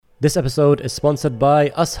This episode is sponsored by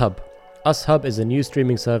UsHub. UsHub is a new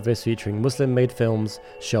streaming service featuring Muslim-made films,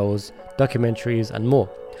 shows, documentaries, and more.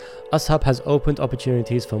 UsHub has opened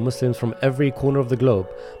opportunities for Muslims from every corner of the globe,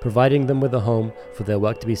 providing them with a home for their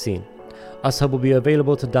work to be seen. UsHub will be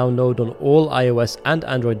available to download on all iOS and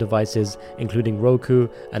Android devices, including Roku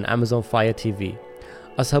and Amazon Fire TV.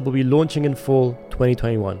 UsHub will be launching in fall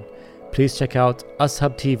 2021. Please check out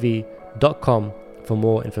ushubtv.com for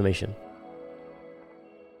more information.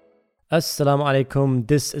 Assalamu alaikum.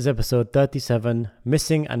 This is episode 37,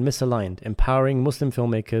 Missing and Misaligned, Empowering Muslim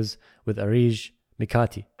Filmmakers with Arij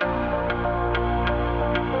Mikati.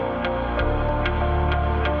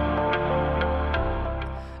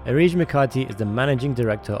 Arij Mikati is the Managing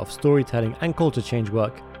Director of Storytelling and Culture Change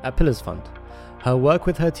work at Pillars Fund. Her work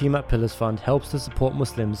with her team at Pillars Fund helps to support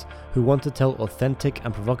Muslims who want to tell authentic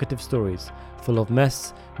and provocative stories, full of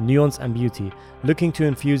mess, nuance and beauty, looking to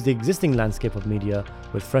infuse the existing landscape of media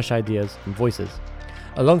with fresh ideas and voices.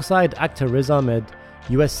 Alongside actor Riz Ahmed,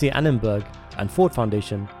 USC Annenberg and Ford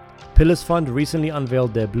Foundation, Pillars Fund recently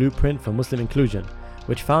unveiled their blueprint for Muslim inclusion,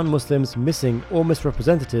 which found Muslims missing or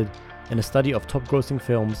misrepresented in a study of top-grossing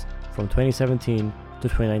films from 2017 to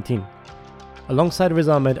 2019. Alongside Riz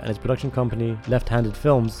Ahmed and his production company, Left Handed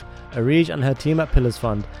Films, Arij and her team at Pillars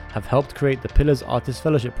Fund have helped create the Pillars Artist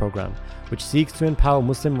Fellowship Program, which seeks to empower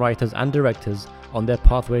Muslim writers and directors on their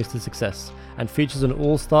pathways to success, and features an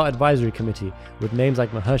all-star advisory committee with names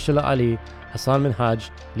like Mahershala Ali, Hassan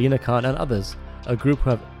Minhaj, Lena Khan and others, a group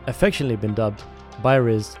who have affectionately been dubbed by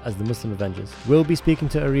Riz as the Muslim Avengers. We'll be speaking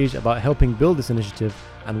to Arij about helping build this initiative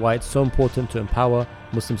and why it's so important to empower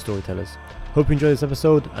Muslim storytellers. Hope you enjoy this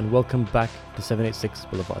episode and welcome back to 786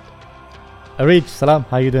 Boulevard. Arij, salam,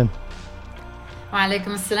 how are you doing? Wa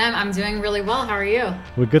alaikum assalam. I'm doing really well. How are you?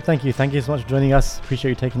 We're good, thank you. Thank you so much for joining us. Appreciate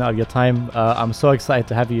you taking out of your time. I'm so excited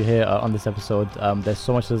to have you here on this episode. There's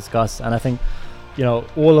so much to discuss, and I think,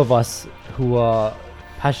 all of us who are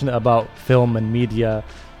passionate about film and media,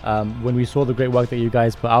 when we saw the great work that you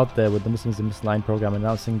guys put out there with the Muslims in Misaligned program,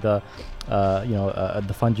 announcing the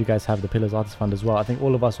fund you guys have, the Pillars Artist Fund as well, I think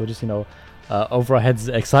all of us were just over our heads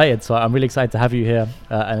excited. So I'm really excited to have you here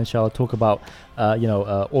and inshallah talk about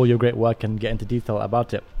all your great work and get into detail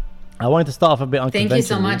about it. I wanted to start off a bit unconventionally. Thank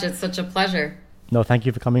you so much. It's such a pleasure. No, thank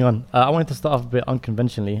you for coming on. I wanted to start off a bit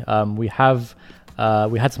unconventionally. We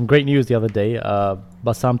had some great news the other day.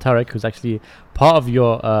 Bassam Tarek, who's actually part of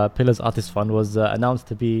your Pillars Artist Fund, was announced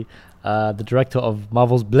to be the director of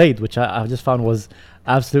Marvel's Blade, which I just found was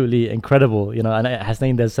absolutely incredible, and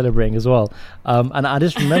Hasnain there's celebrating as well. And I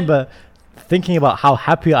just remember thinking about how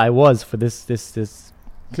happy I was for this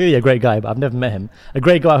clearly a great guy, but I've never met him. A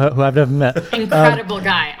great guy who I've never met. Incredible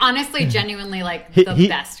guy. Honestly, genuinely the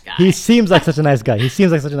best guy. He seems like such a nice guy.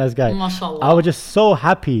 Mashallah. I was just so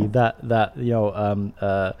happy that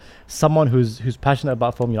someone who's passionate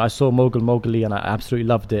about film. I saw Mughal Mowgli and I absolutely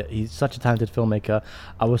loved it. He's such a talented filmmaker.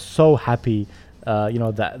 I was so happy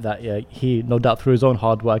that he, no doubt through his own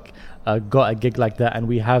hard work, got a gig like that, and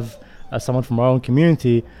we have someone from our own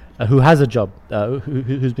community who has a job,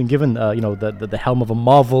 who's been given the helm of a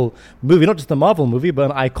Marvel movie, not just a Marvel movie,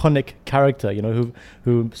 but an iconic character,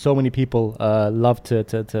 who so many people love who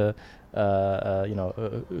so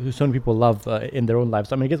many people love in their own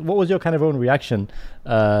lives. I mean, I guess, what was your kind of own reaction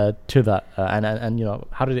to that, and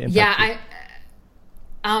how did it impact you?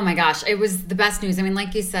 Oh my gosh, it was the best news. I mean,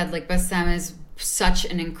 like you said, Bassam is such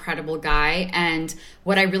an incredible guy, and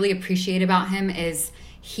what I really appreciate about him is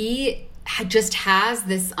he just has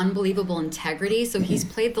this unbelievable integrity. So he's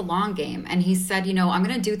played the long game, and he said, I'm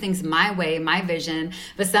going to do things my way, my vision.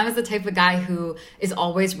 Bassam is the type of guy who is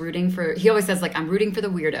always he always says, I'm rooting for the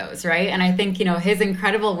weirdos, right? And I think, his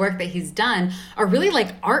incredible work that he's done are really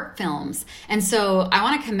like art films. And so I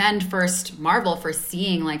want to commend first Marvel for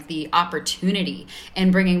seeing the opportunity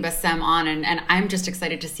in bringing Bassam on. And I'm just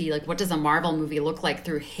excited to see what does a Marvel movie look like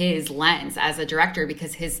through his lens as a director,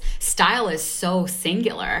 because his style is so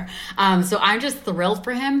singular. So I'm just thrilled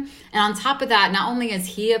for him. And on top of that, not only is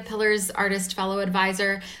he a Pillars Artist Fellow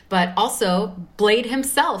Advisor, but also Blade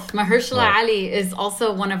himself. Mahershala Ali is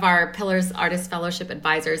also one of our Pillars Artist Fellowship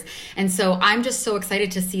Advisors. And so I'm just so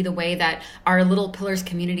excited to see the way that our little Pillars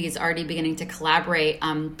community is already beginning to collaborate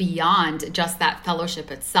beyond just that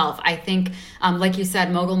fellowship itself. I think, like you said,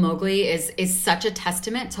 Mughal Mowgli is such a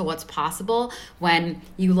testament to what's possible when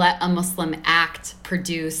you let a Muslim act,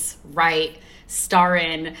 produce, write, star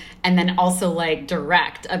in, and then also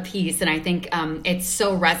direct a piece. And I think it's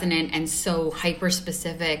so resonant and so hyper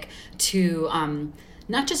specific to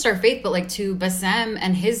not just our faith, but to Bassam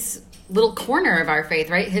and his little corner of our faith,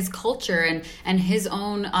 right? His culture and his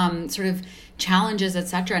own sort of challenges,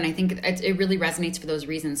 etc. And I think it really resonates for those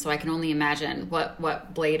reasons. So I can only imagine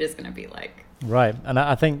what Blade is going to be like. Right, and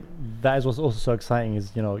I think that is what's also so exciting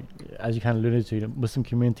is, as you kind of alluded to, the Muslim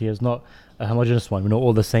community is not a homogenous one. We're not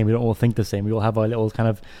all the same. We don't all think the same. We all have our little kind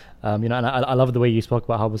of, and I love the way you spoke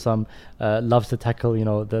about how Bassam loves to tackle,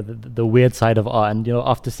 the weird side of art. And,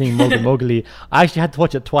 after seeing Mowgli, I actually had to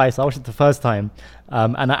watch it twice. I watched it the first time,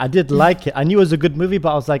 and I did like it. I knew it was a good movie,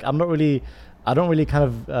 but I was like, I don't really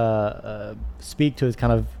kind of speak to this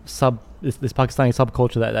kind of this Pakistani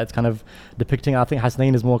subculture that's kind of depicting. I think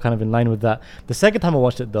Hasnain is more kind of in line with that. The second time I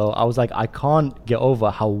watched it, though, I was like, I can't get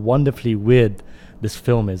over how wonderfully weird this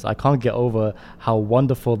film is. I can't get over how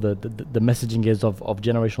wonderful the messaging is of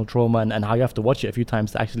generational trauma, and how you have to watch it a few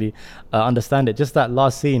times to actually understand it. Just that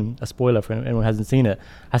last scene, a spoiler for anyone who hasn't seen it.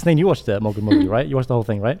 Hasnain, you watched the Mowgli, right? You watched the whole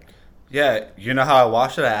thing, right? Yeah, you know how I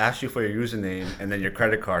watched it? I asked you for your username and then your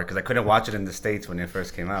credit card because I couldn't watch it in the States when it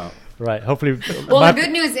first came out. Right, hopefully. Well, the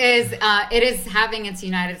good news is it is having its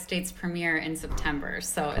United States premiere in September,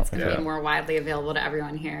 so it's going to be more widely available to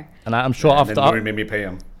everyone here. And I'm sure after... And then made me pay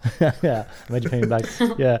him. Yeah, I made you pay me back.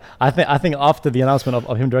 Yeah, I think after the announcement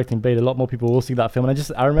of him directing Blade, a lot more people will see that film.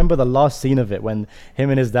 And I remember the last scene of it when him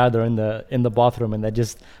and his dad are in the bathroom and they're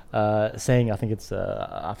just saying, I think it's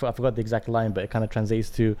I forgot the exact line, but it kind of translates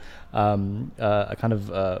to a kind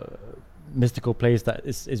of mystical place that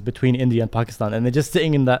is between India and Pakistan, and they're just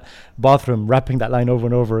sitting in that bathroom rapping that line over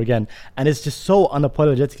and over again, and it's just so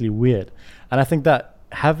unapologetically weird. And I think that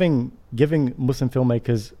giving Muslim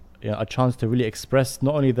filmmakers a chance to really express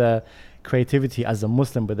not only their creativity as a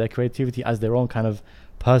Muslim, but their creativity as their own kind of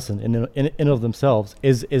person in of themselves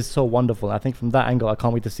is so wonderful. And I think from that angle, I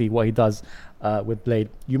can't wait to see what he does with Blade.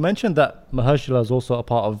 You mentioned that Mahershala is also a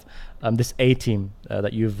part of this A-team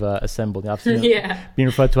that you've assembled. I've seen it being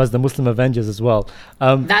referred to as the Muslim Avengers as well.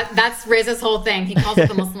 That's Riz's whole thing. He calls it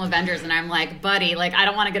the Muslim Avengers, and I'm like, buddy, I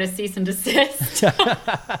don't want to get a cease and desist.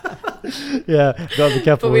 Yeah, gotta be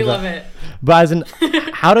careful. But we love it. But as in,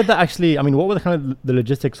 how did that actually? I mean, what were the kind of the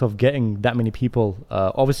logistics of getting that many people?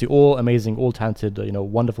 Obviously, all amazing, all talented,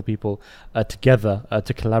 wonderful people together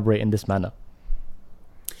to collaborate in this manner.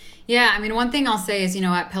 Yeah, I mean, one thing I'll say is,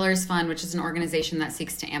 at Pillars Fund, which is an organization that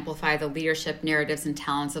seeks to amplify the leadership, narratives, and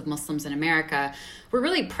talents of Muslims in America, we're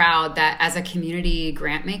really proud that as a community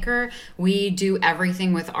grant maker, we do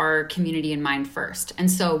everything with our community in mind first. And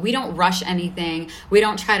so we don't rush anything. We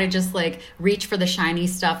don't try to just reach for the shiny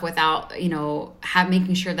stuff without,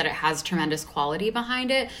 making sure that it has tremendous quality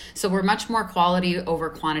behind it. So we're much more quality over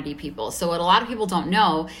quantity people. So what a lot of people don't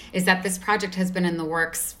know is that this project has been in the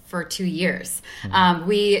works for 2 years.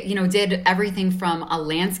 We, did everything from a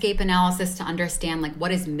landscape analysis to understand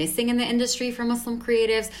what is missing in the industry for Muslim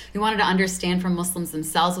creatives. We wanted to understand from Muslims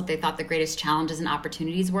themselves what they thought the greatest challenges and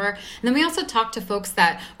opportunities were. And then we also talked to folks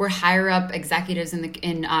that were higher up executives in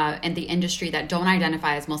the industry that don't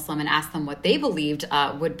identify as Muslim and asked them what they believed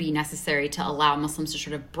would be necessary to allow Muslims to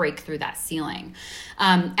sort of break through that ceiling.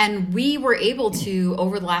 And we were able to,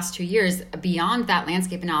 over the last 2 years, beyond that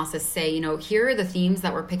landscape analysis, say, here are the themes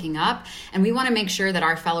that we're picking up, and we want to make sure that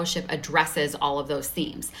our fellowship addresses all of those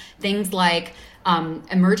themes. Things like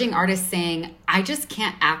emerging artists saying, I just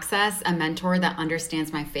can't access a mentor that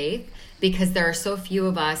understands my faith because there are so few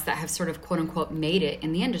of us that have sort of quote unquote made it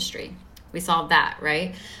in the industry. We solved that,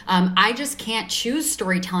 right? I just can't choose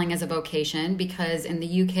storytelling as a vocation because in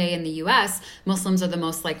the UK and the US, Muslims are the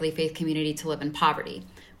most likely faith community to live in poverty.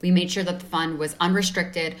 We made sure that the fund was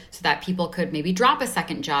unrestricted so that people could maybe drop a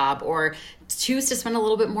second job or choose to spend a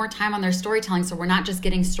little bit more time on their storytelling, so we're not just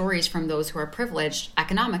getting stories from those who are privileged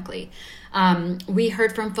economically. We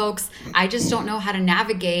heard from folks, I just don't know how to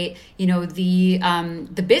navigate,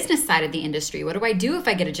 the business side of the industry. What do I do if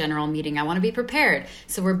I get a general meeting? I want to be prepared.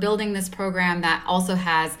 So we're building this program that also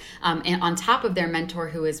has, on top of their mentor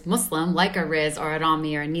who is Muslim, like a Riz or a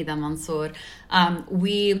Rami or a Nida Mansour,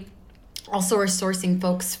 we also are sourcing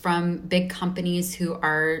folks from big companies who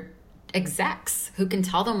are execs who can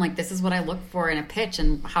tell them this is what I look for in a pitch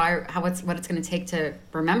and what it's going to take to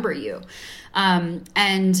remember you.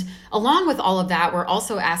 And along with all of that, we're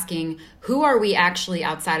also asking, who are we actually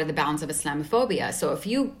outside of the bounds of Islamophobia? So if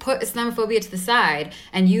you put Islamophobia to the side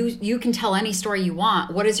and you can tell any story you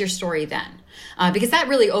want, what is your story then? Because that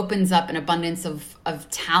really opens up an abundance of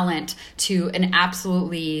talent to an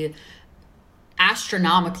absolutely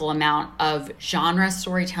astronomical amount of genre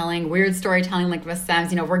storytelling, weird storytelling like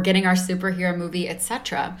Bassam's, we're getting our superhero movie,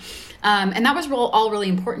 etc. And that was all really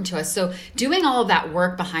important to us. So doing all of that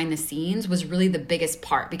work behind the scenes was really the biggest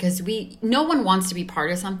part because no one wants to be part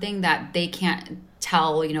of something that they can't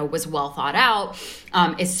tell, was well thought out,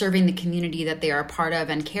 is serving the community that they are a part of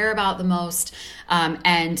and care about the most,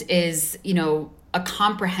 and is, a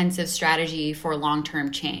comprehensive strategy for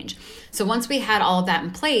long-term change. So once we had all of that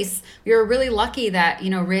in place, we were really lucky that,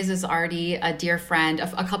 Riz is already a dear friend.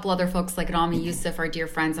 A couple other folks like Rami Youssef are dear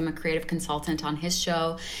friends. I'm a creative consultant on his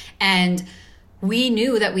show. And we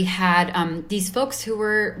knew that we had these folks who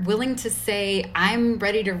were willing to say, I'm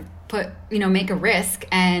ready to make a risk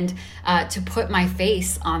and to put my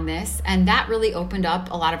face on this. And that really opened up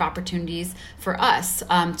a lot of opportunities for us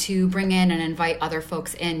to bring in and invite other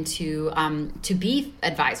folks in to be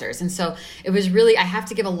advisors. And so it was really, I have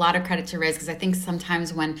to give a lot of credit to Riz, because I think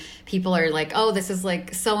sometimes when people are like, oh, this is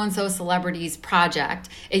like so-and-so celebrity's project,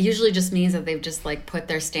 it usually just means that they've just like put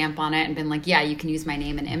their stamp on it and been like, yeah, you can use my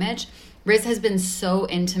name and image. Riz has been so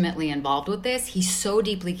intimately involved with this. He so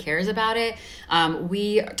deeply cares about it.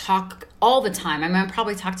 We talk all the time. I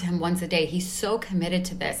probably talk to him once a day. He's so committed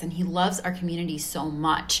to this, and he loves our community so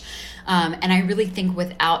much. And I really think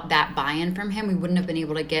without that buy-in from him, we wouldn't have been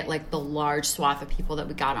able to get like the large swath of people that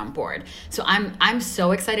we got on board. So I'm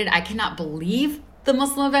so excited. I cannot believe the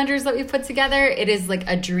Muslim Avengers that we put together. It is like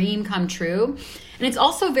a dream come true. And it's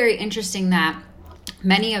also very interesting that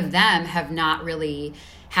many of them have not really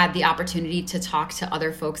had the opportunity to talk to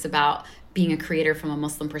other folks about being a creator from a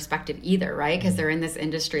Muslim perspective either, right? Because they're in this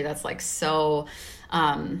industry that's like so,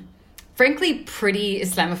 frankly, pretty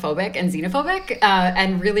Islamophobic and xenophobic,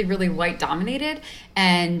 and really, really white dominated,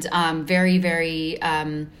 and very, very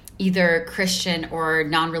either Christian or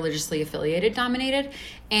non-religiously affiliated dominated.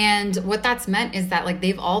 And what that's meant is that like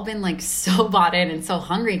they've all been like so bought in and so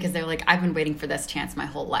hungry, because they're like, I've been waiting for this chance my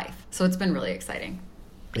whole life. So it's been really exciting.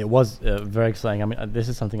 It was very exciting. I mean, this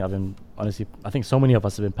is something I've been, honestly, I think so many of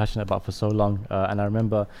us have been passionate about for so long. And I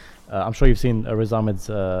remember, I'm sure you've seen Riz Ahmed's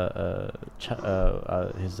his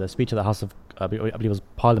speech at the House of, I believe it was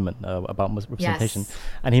Parliament, about representation. Yes.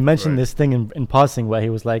 And he mentioned this thing in passing where he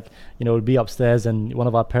was like, we'd be upstairs and one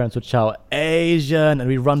of our parents would shout, Asian, and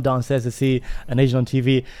we'd run downstairs to see an Asian on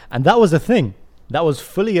TV. And that was a thing. That was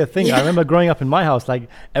fully a thing. Yeah. I remember growing up in my house, like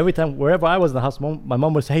every time, wherever I was in the house, my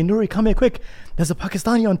mom would say, hey, Nuri, come here quick. There's a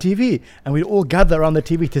Pakistani on TV. And we'd all gather around the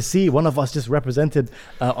TV to see one of us just represented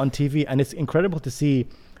on TV. And it's incredible to see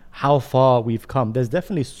how far we've come. There's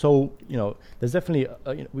definitely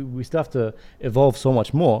we still have to evolve so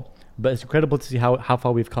much more, but it's incredible to see how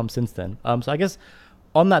far we've come since then. So I guess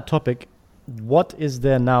on that topic, what is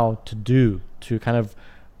there now to do to kind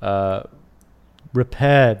of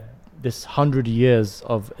repair this 100 years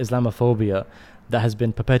of Islamophobia that has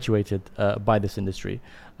been perpetuated by this industry?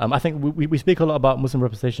 I think we speak a lot about Muslim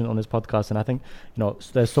representation on this podcast, and I think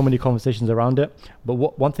there's so many conversations around it. But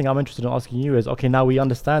one thing I'm interested in asking you is, okay, now we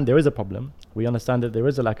understand there is a problem. We understand that there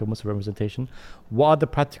is a lack of Muslim representation. What are the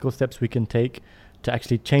practical steps we can take to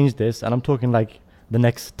actually change this? And I'm talking like the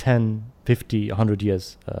next 10, 50, 100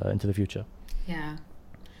 years into the future. Yeah.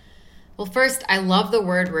 Well, first, I love the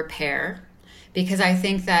word repair, because I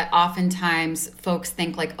think that oftentimes folks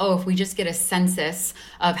think like, oh, if we just get a census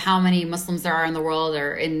of how many Muslims there are in the world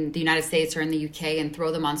or in the United States or in the UK and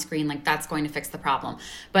throw them on screen, like that's going to fix the problem.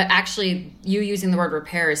 But actually, you using the word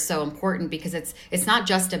repair is so important, because it's not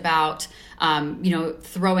just about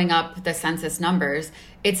throwing up the census numbers.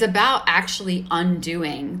 It's about actually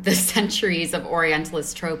undoing the centuries of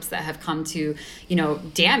Orientalist tropes that have come to,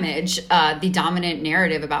 damage the dominant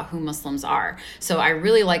narrative about who Muslims are. So I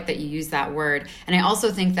really like that you use that word. And I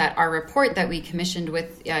also think that our report that we commissioned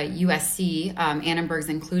with USC, Annenberg's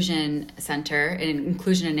Inclusion Center, an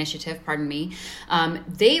Inclusion Initiative,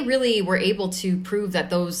 they really were able to prove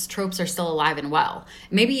that those tropes are still alive and well,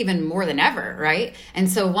 maybe even more than ever, right? And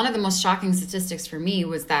so one of the most shocking statistics for me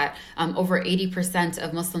was that over 80%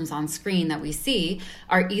 of Muslims on screen that we see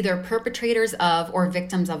are either perpetrators of or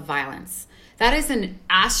victims of violence. That is an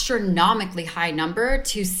astronomically high number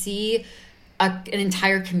to see an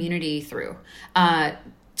entire community through.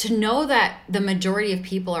 To know that the majority of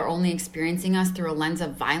people are only experiencing us through a lens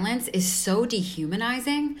of violence is so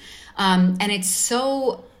dehumanizing. And it's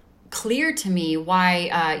so clear to me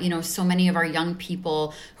why, so many of our young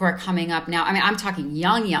people who are coming up now, I mean, I'm talking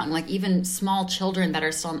young, like even small children that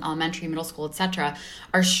are still in elementary, middle school, etc.,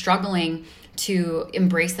 are struggling to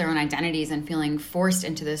embrace their own identities and feeling forced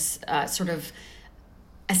into this sort of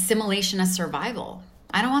assimilation as survival.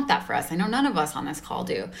 I don't want that for us. I know none of us on this call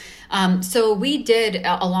do. So we did,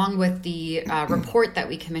 along with the report that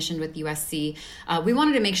we commissioned with USC, we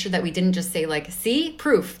wanted to make sure that we didn't just say like, see,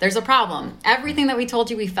 proof, there's a problem. Everything that we told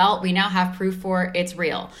you we felt, we now have proof for, it's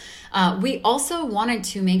real. We also wanted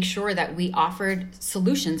to make sure that we offered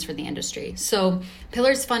solutions for the industry. So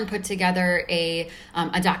Pillars Fund put together a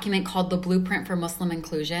document called the Blueprint for Muslim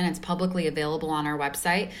Inclusion. It's publicly available on our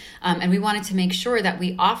website. And we wanted to make sure that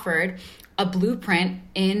we offered a blueprint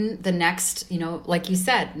in the next, like you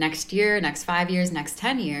said, next year, next 5 years, next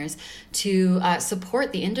 10 years to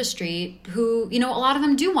support the industry who, a lot of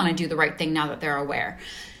them do want to do the right thing now that they're aware.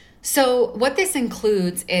 So what this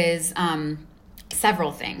includes is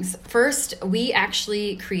several things. First, we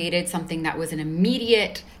actually created something that was an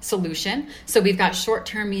immediate solution. So we've got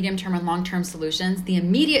short-term, medium-term, and long-term solutions. The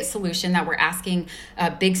immediate solution that we're asking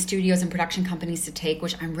big studios and production companies to take,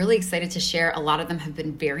 which I'm really excited to share, a lot of them have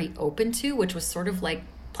been very open to, which was sort of like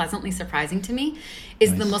pleasantly surprising to me,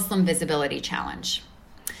 is the Muslim Visibility Challenge.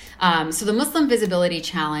 So the Muslim Visibility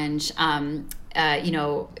Challenge,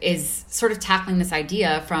 is sort of tackling this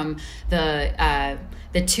idea from the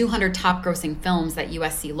 200 top grossing films that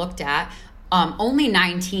USC looked at. Only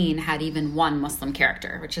 19 had even one Muslim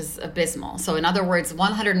character, which is abysmal. So in other words,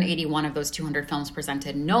 181 of those 200 films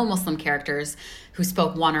presented no Muslim characters who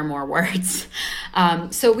spoke one or more words.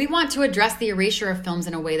 So we want to address the erasure of films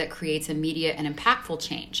in a way that creates immediate and impactful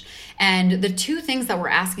change. And the two things that we're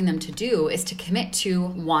asking them to do is to commit to,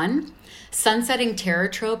 one, sunsetting terror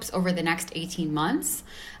tropes over the next 18 months,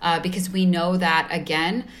 because we know that,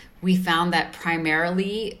 again, we found that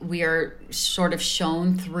primarily we are sort of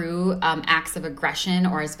shown through acts of aggression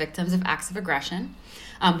or as victims of acts of aggression.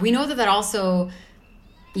 We know that also,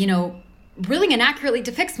 really inaccurately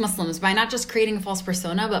depicts Muslims by not just creating a false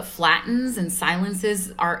persona, but flattens and silences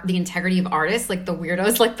the integrity of artists like the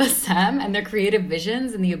weirdos like Bassem and their creative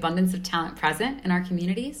visions and the abundance of talent present in our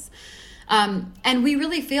communities. And we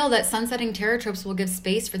really feel that sunsetting terror tropes will give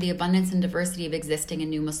space for the abundance and diversity of existing and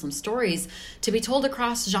new Muslim stories to be told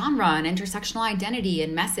across genre and intersectional identity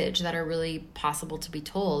and message that are really possible to be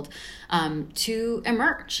told to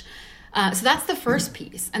emerge. So that's the first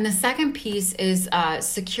piece. And the second piece is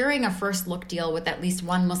securing a first look deal with at least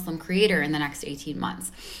one Muslim creator in the next 18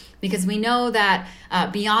 months. Because we know that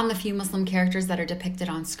beyond the few Muslim characters that are depicted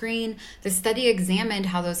on screen, the study examined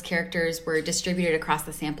how those characters were distributed across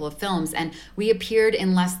the sample of films, and we appeared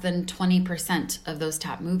in less than 20% of those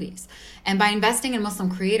top movies. And by investing in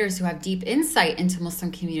Muslim creators who have deep insight into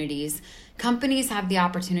Muslim communities, companies have the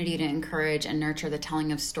opportunity to encourage and nurture the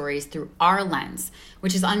telling of stories through our lens,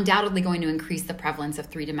 which is undoubtedly going to increase the prevalence of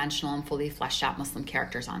three-dimensional and fully fleshed out Muslim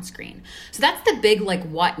characters on screen. So that's the big,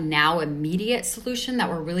 what now immediate solution that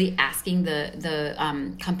we're really asking the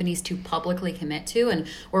companies to publicly commit to. And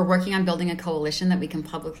we're working on building a coalition that we can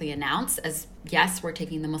publicly announce as, yes, we're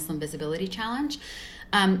taking the Muslim Visibility Challenge.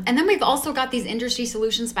 And then we've also got these industry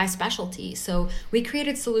solutions by specialty. So we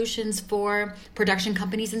created solutions for production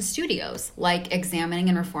companies and studios, like examining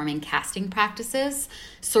and reforming casting practices,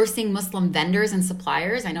 sourcing Muslim vendors and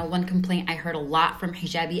suppliers. I know one complaint I heard a lot from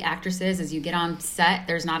hijabi actresses is you get on set,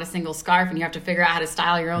 there's not a single scarf, and you have to figure out how to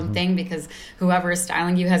style your own thing because whoever is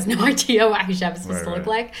styling you has no idea what hijab is supposed to look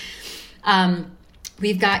like.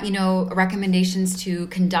 We've got, recommendations to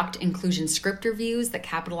conduct inclusion script reviews that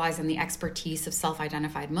capitalize on the expertise of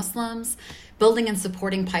self-identified Muslims, building and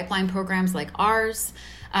supporting pipeline programs like ours.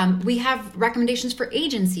 We have recommendations for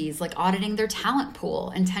agencies like auditing their talent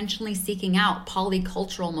pool, intentionally seeking out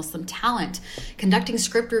polycultural Muslim talent, conducting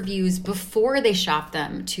script reviews before they shop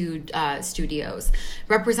them to studios,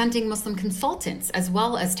 representing Muslim consultants as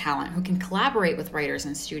well as talent who can collaborate with writers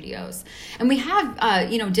and studios. And we have,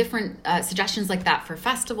 different suggestions like that for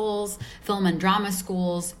festivals, film and drama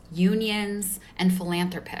schools, unions, and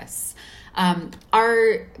philanthropists.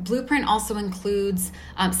 Our blueprint also includes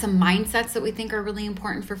some mindsets that we think are really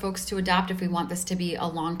important for folks to adopt if we want this to be a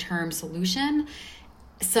long-term solution.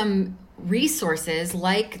 Some resources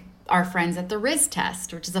like our friends at the RIS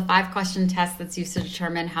test, which is a 5-question test that's used to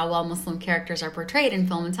determine how well Muslim characters are portrayed in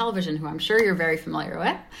film and television, who I'm sure you're very familiar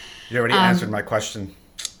with. You already answered my question.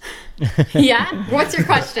 Yeah? What's your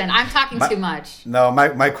question? I'm talking too much. No,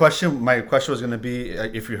 my question was going to be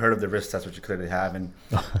if you heard of the RIS test, which you clearly have, and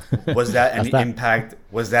was that any impact?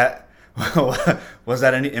 Was that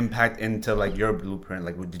any impact into your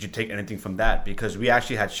blueprint? Did you take anything from that? Because we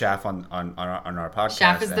actually had Shaf on our podcast.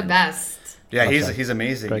 Shaf is the best. Yeah, he's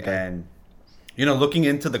amazing, and looking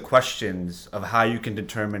into the questions of how you can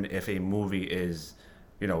determine if a movie is,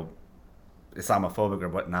 Islamophobic or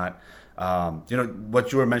whatnot.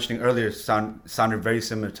 What you were mentioning earlier sounded very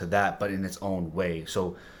similar to that, but in its own way.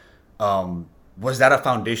 So was that a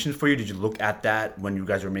foundation for you? Did you look at that when you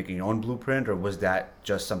guys were making your own blueprint, or was that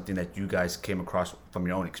just something that you guys came across from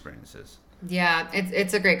your own experiences? Yeah,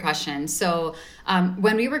 it's a great question. So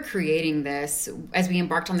when we were creating this, as we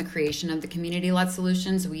embarked on the creation of the community-led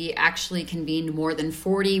solutions, we actually convened more than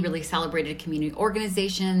 40 really celebrated community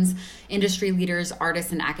organizations, industry leaders,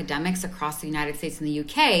 artists, and academics across the United States and the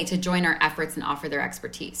UK to join our efforts and offer their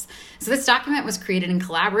expertise. So this document was created in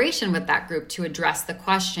collaboration with that group to address the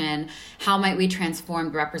question, how might we transform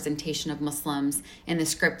the representation of Muslims in the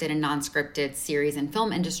scripted and non-scripted series and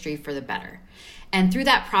film industry for the better? And through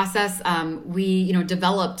that process, we,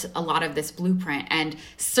 developed a lot of this blueprint. And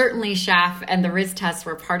certainly Shaf and the Riz Test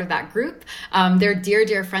were part of that group. They're dear,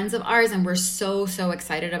 dear friends of ours, and we're so, so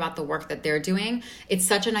excited about the work that they're doing. It's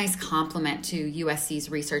such a nice complement to USC's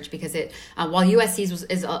research because while USC's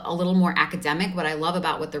is a little more academic, what I love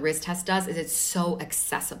about what the Riz Test does is it's so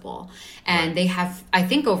accessible. And They have, I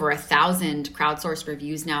think, over 1,000 crowdsourced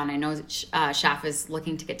reviews now. And I know Shaf is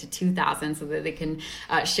looking to get to 2,000 so that they can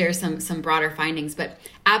share some broader findings. But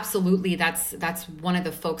absolutely, that's one of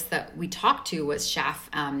the folks that we talked to was Shaf,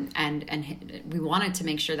 and we wanted to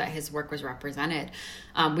make sure that his work was represented.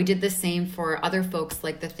 We did the same for other folks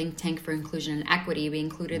like the Think Tank for Inclusion and Equity. We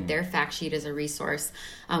included their fact sheet as a resource.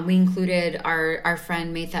 We included our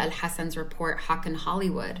friend Maytha Al-Hassan's report, Hawk in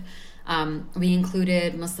Hollywood. We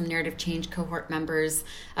included Muslim Narrative Change cohort members,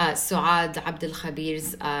 Suad Abdul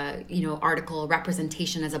Khabir's, article,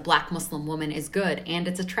 Representation as a Black Muslim Woman is Good, and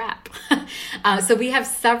It's a Trap. So we have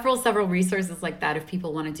several resources like that if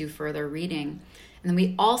people want to do further reading. And then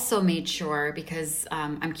we also made sure, because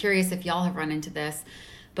I'm curious if y'all have run into this,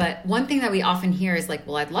 but one thing that we often hear is like,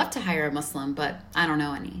 well, I'd love to hire a Muslim, but I don't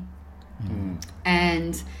know any.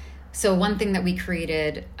 And so one thing that we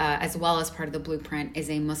created as well as part of the blueprint is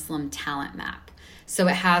a Muslim talent map. So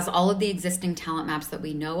it has all of the existing talent maps that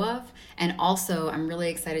we know of. And also, I'm really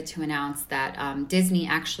excited to announce that Disney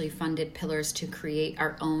actually funded Pillars to create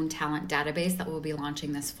our own talent database that we'll be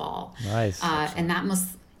launching this fall. Nice. And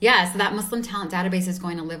so that Muslim talent database is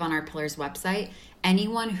going to live on our Pillars website.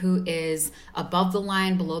 Anyone who is above the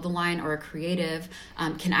line, below the line, or a creative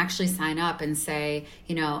can actually sign up and say,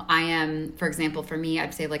 I am, for example, for me,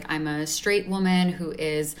 I'd say like I'm a straight woman who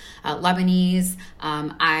is Lebanese.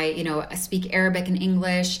 I speak Arabic and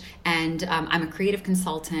English, and I'm a creative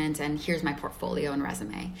consultant, and here's my portfolio and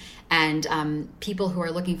resume. And people who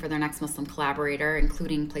are looking for their next Muslim collaborator,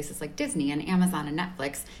 including places like Disney and Amazon and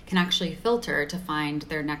Netflix, can actually filter to find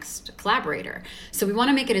their next collaborator. So we want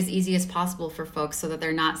to make it as easy as possible for folks so that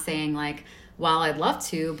they're not saying like, well, I'd love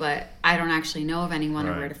to, but I don't actually know of anyone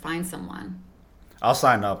or where to find someone. I'll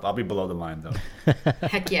sign up. I'll be below the line though.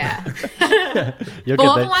 Heck yeah.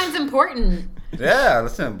 Below the line's important. Yeah,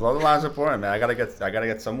 listen, below the line's important, man. I gotta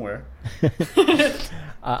get somewhere.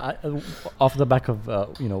 Off the back of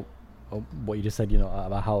what you just said,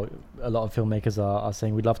 about how a lot of filmmakers are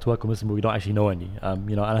saying we'd love to work with Muslims, but we don't actually know any.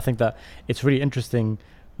 And I think that it's really interesting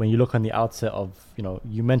when you look on the outset of,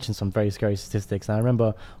 you mentioned some very scary statistics. And I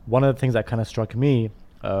remember one of the things that kind of struck me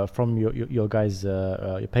from your guys'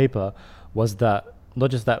 your paper was that not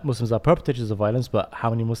just that Muslims are perpetrators of violence, but how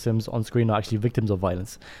many Muslims on screen are actually victims of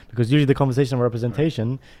violence. Because usually the conversation of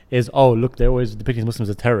representation is, oh, look, they're always depicting Muslims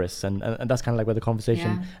as terrorists. And that's kind of like where the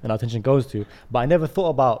conversation and our attention goes to. But I never thought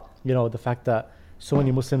about, the fact that so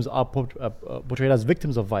many Muslims are portrayed as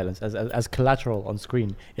victims of violence, as collateral on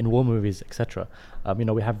screen in war movies, etc.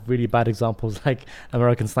 We have really bad examples like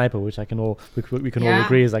American Sniper, which we can all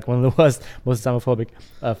agree is like one of the worst, most Islamophobic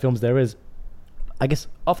films there is. I guess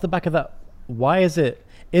off the back of that, why is it,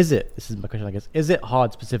 this is my question, I guess, is it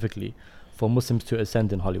hard specifically for Muslims to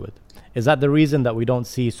ascend in Hollywood? Is that the reason that we don't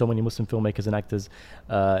see so many Muslim filmmakers and actors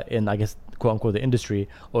in, I guess, quote unquote, the industry?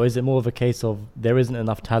 Or is it more of a case of there isn't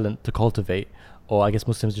enough talent to cultivate? Or I guess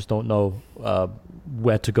Muslims just don't know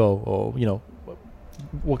where to go? Or,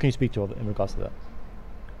 what can you speak to in regards to that?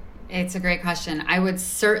 It's a great question. I would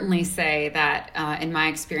certainly say that in my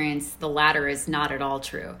experience, the latter is not at all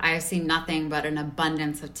true. I have seen nothing but an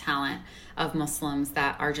abundance of talent of Muslims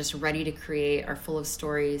that are just ready to create, are full of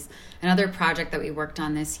stories. Another project that we worked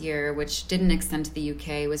on this year, which didn't extend to the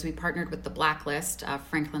UK, was we partnered with the Blacklist,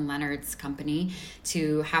 Franklin Leonard's company,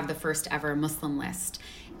 to have the first ever Muslim list.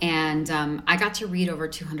 And I got to read over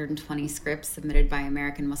 220 scripts submitted by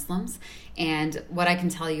American Muslims. And what I can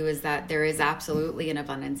tell you is that there is absolutely an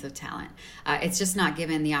abundance of talent. It's just not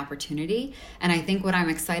given the opportunity. And I think what I'm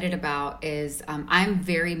excited about is I'm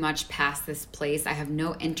very much past this place. I have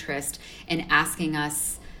no interest in asking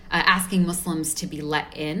Muslims to be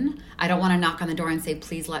let in. I don't want to knock on the door and say,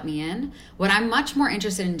 please let me in. What I'm much more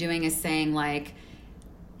interested in doing is saying, like,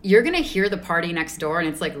 you're going to hear the party next door and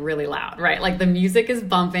it's like really loud, right? Like the music is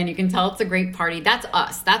bumping. You can tell it's a great party. That's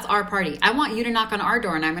us. That's our party. I want you to knock on our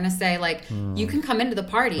door and I'm going to say like, you can come into the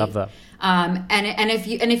party. Love that. And if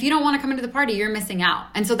you don't want to come into the party, you're missing out.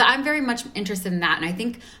 And so I'm very much interested in that. And I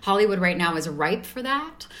think Hollywood right now is ripe for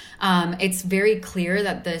that. It's very clear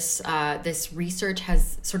that this research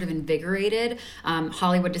has sort of invigorated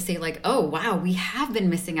Hollywood to say like, oh, wow, we have been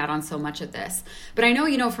missing out on so much of this. But I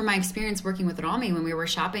know, from my experience working with Rami, when we were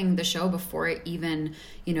shopping the show before it even,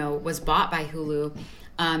 was bought by Hulu,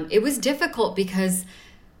 it was difficult because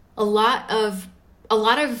a lot of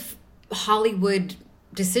Hollywood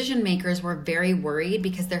decision makers were very worried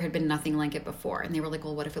because there had been nothing like it before. And they were like,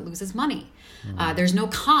 well, what if it loses money? There's no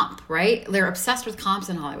comp, right? They're obsessed with comps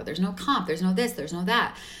in Hollywood. There's no comp. There's no this. There's no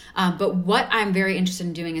that. But what I'm very interested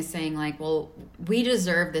in doing is saying like, well, we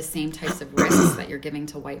deserve the same types of risks that you're giving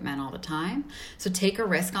to white men all the time. So take a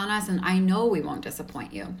risk on us and I know we won't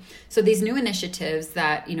disappoint you. So these new initiatives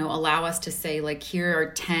that, allow us to say like, here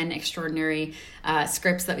are 10 extraordinary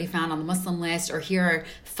scripts that we found on the Muslim list, or here are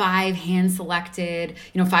 5 hand-selected,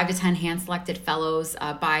 5 to 10 hand-selected fellows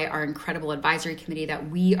by our incredible advisory committee that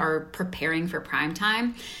we are preparing for prime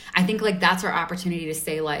time. I think like that's our opportunity to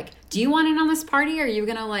say like, do you want in on this party, or are you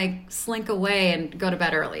gonna like slink away and go to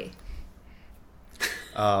bed early?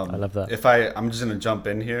 I love that. I'm just gonna jump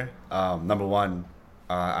in here. Number one,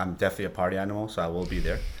 I'm definitely a party animal, so I will be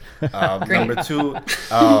there. Number two,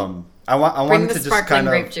 I wanted to just kind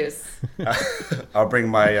of grape juice. I'll bring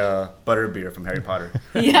my butter beer from Harry Potter.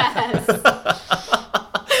 Yes.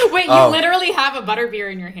 Wait, you literally have a butter beer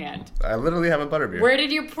in your hand. I literally have a butter beer. Where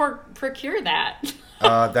did you procure that?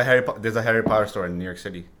 There's a Harry Potter store in New York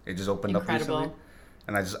City. It just opened up recently,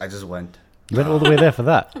 and I just went. You went all the way there for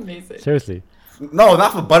that? Amazing. Seriously? No,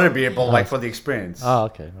 not for butter beer, but like for the experience. Oh,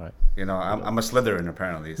 okay, all right. I'm a Slytherin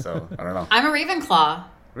apparently, so I don't know. I'm a Ravenclaw.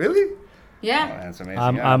 Really? Yeah. Oh, that's amazing.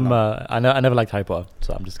 I never liked Harry Potter,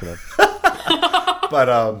 so I'm just gonna. But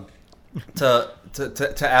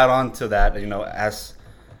to add on to that,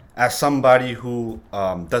 as somebody who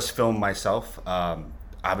does film myself,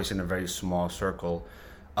 obviously in a very small circle,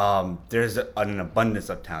 there's an abundance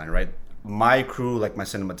of talent, right? My crew, like my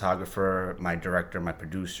cinematographer, my director, my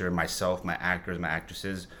producer, myself, my actors, my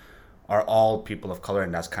actresses, are all people of color,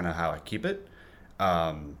 and that's kind of how I keep it.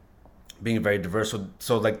 Being very diverse,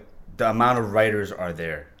 so like the amount of writers are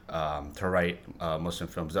there to write Muslim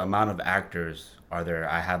films. The amount of actors are there.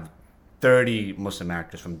 I have 30 Muslim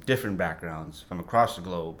actors from different backgrounds, from across the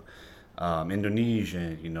globe,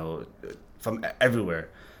 Indonesian, from everywhere.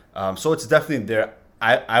 So it's definitely there.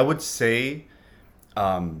 I would say,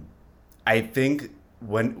 I think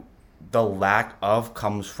when the lack of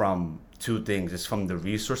comes from two things. It's from the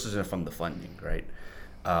resources and from the funding, right?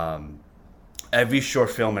 Every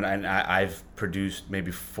short film, and I've produced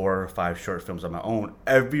maybe 4 or 5 short films on my own.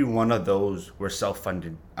 Every one of those were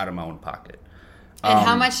self-funded out of my own pocket.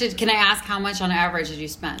 And can I ask how much on average did you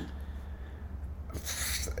spend?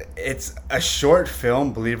 It's a short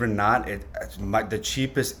film, believe it or not. The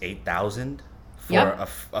cheapest $8,000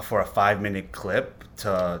 for a 5-minute clip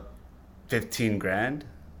to $15,000.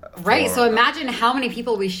 Right. So imagine how many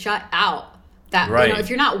people we shut out. That right. If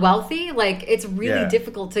you're not wealthy, like it's really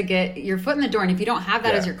difficult to get your foot in the door, and if you don't have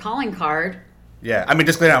that as your calling card. Yeah, I mean,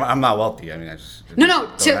 just clear. I'm not wealthy. I mean, I just no.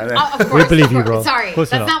 Of course, we believe you, bro. Sorry,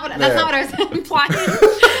 that's not what I was implying.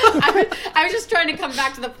 I was just trying to come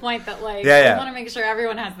back to the point that I want to make sure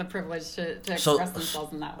everyone has the privilege to express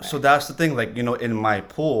themselves in that way. So that's the thing. In my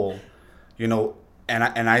pool,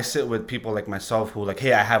 and I sit with people like myself who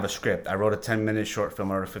hey, I have a script. I wrote a 10-minute short film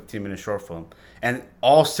or a 15-minute short film, and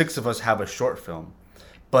all 6 of us have a short film.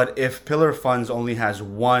 But if Pillar Funds only has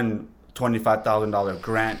one $25,000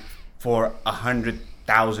 grant for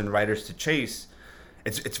 100,000 writers to chase,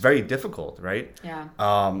 it's very difficult, right? Yeah.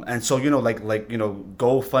 And so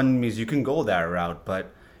GoFundMe's, you can go that route,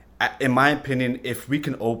 but in my opinion, if we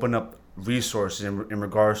can open up resources in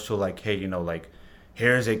regards to hey,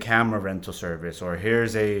 here's a camera rental service, or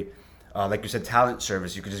here's a like you said, talent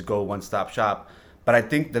service, you could just go one-stop shop. But I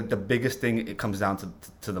think that the biggest thing, it comes down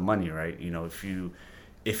to the money, right?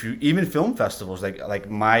 If you even film festivals, like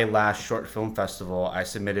my last short film festival, I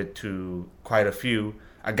submitted to quite a few.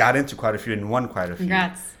 I got into quite a few and won quite a few.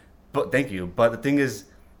 Congrats. But thank you. But the thing is,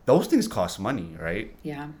 those things cost money, right?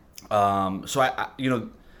 Yeah. So I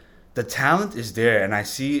the talent is there, and I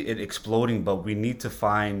see it exploding. But we need to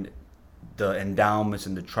find the endowments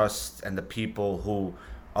and the trusts and the people who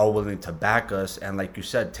are willing to back us, and like you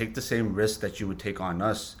said, take the same risk that you would take on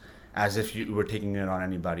us as if you were taking it on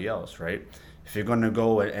anybody else, right? If you're going to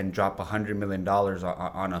go and drop $100 million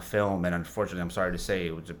on a film, and unfortunately, I'm sorry to say,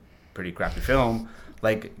 it was pretty crappy film.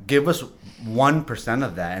 Like, give us 1%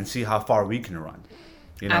 of that and see how far we can run.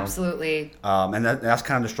 You know? Absolutely. And that's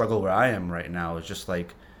kind of the struggle where I am right now. It's just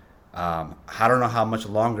like, I don't know how much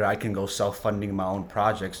longer I can go self-funding my own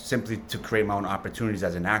projects simply to create my own opportunities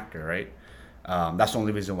as an actor, right? That's the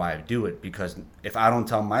only reason why I do it, because if I don't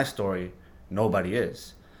tell my story, nobody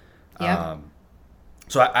is. Yeah.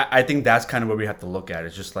 So I think that's kind of where we have to look at.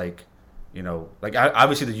 It's just like, you know, like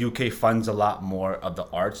obviously the UK funds a lot more of the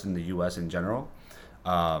arts than the US in general.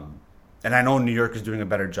 And I know New York is doing a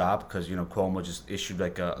better job because, you know, Cuomo just issued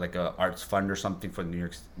like a arts fund or something for New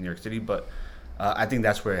York City. But I think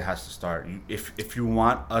that's where it has to start. If you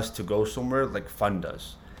want us to go somewhere, like, fund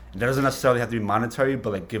us. It doesn't necessarily have to be monetary,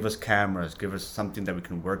 but like, give us cameras, give us something that we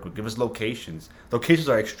can work with, give us locations. Locations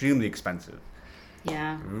are extremely expensive.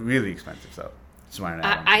 Yeah. Really expensive. So that's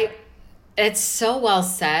why it's so well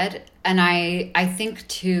said. And I think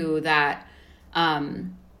too that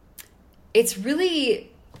it's really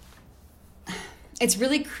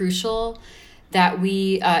crucial that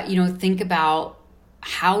we think about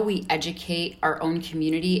how we educate our own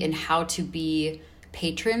community and how to be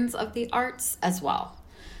patrons of the arts as well.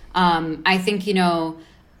 I think, you know,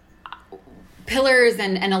 Pillars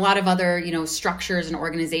and a lot of other, you know, structures and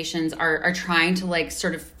organizations are trying to like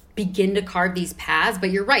sort of begin to carve these paths.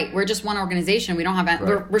 But you're right. We're just one organization. We don't have,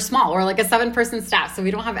 right. we're small. We're like a 7-person staff. So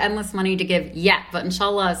we don't have endless money to give yet, but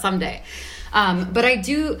inshallah someday. But I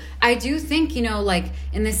do think, you know, like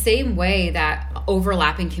in the same way that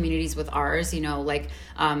overlapping communities with ours, you know, like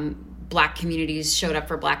Black communities showed up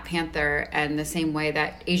for Black Panther, and the same way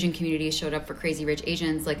that Asian communities showed up for Crazy Rich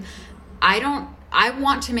Asians, like I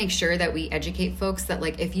want to make sure that we educate folks that,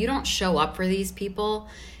 like, if you don't show up for these people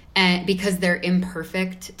and because they're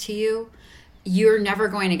imperfect to you, you're never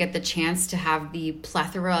going to get the chance to have the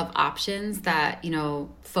plethora of options that, you know,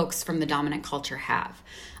 folks from the dominant culture have.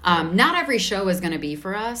 Not every show is going to be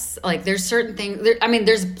for us. Like, there's certain things,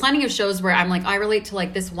 there's plenty of shows where I'm like, I relate to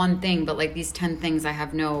like this one thing, but like these 10 things I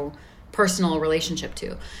have no personal relationship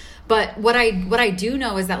to. But what I do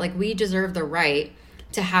know is that, like, we deserve the right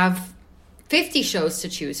to have 50 shows to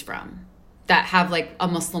choose from that have like a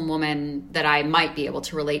Muslim woman that I might be able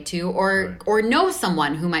to relate to, or know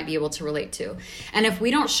someone who might be able to relate to. And if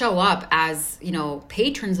we don't show up as, you know,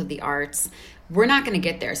 patrons of the arts, we're not going to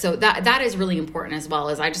get there. So that is really important as well.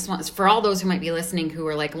 As I just want, for all those who might be listening who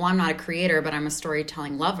are like, well, I'm not a creator, but I'm a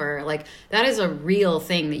storytelling lover. Like, that is a real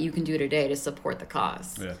thing that you can do today to support the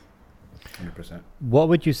cause. Yeah. 100%. What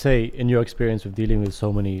would you say, in your experience with dealing with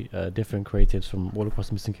so many different creatives from all across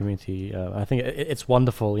the Muslim community? I think it's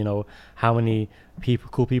wonderful, you know, how many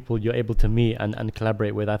cool people you're able to meet and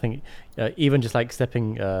collaborate with. I think even just like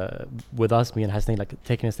stepping with us, me and Hasnain, like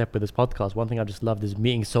taking a step with this podcast, one thing I just loved is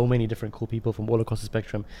meeting so many different cool people from all across the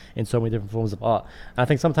spectrum in so many different forms of art. And I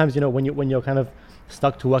think sometimes, you know, when you're kind of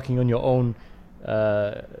stuck to working on your own,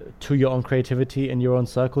 to your own creativity in your own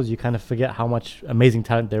circles, you kind of forget how much amazing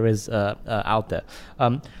talent there is out there.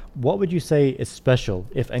 What would you say is special,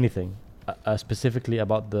 if anything, specifically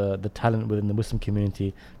about the talent within the Muslim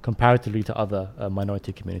community comparatively to other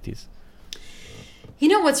minority communities? You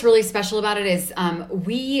know what's really special about it is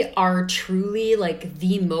we are truly like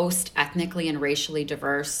the most ethnically and racially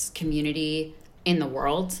diverse community in the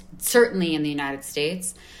world, certainly in the United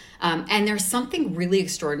States. And there's something really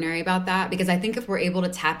extraordinary about that, because I think if we're able to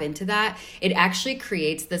tap into that, it actually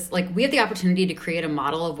creates this, like, we have the opportunity to create a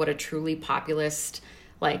model of what a truly populist,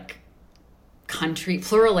 like, country,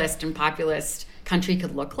 pluralist and populist country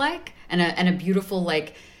could look like, and a beautiful,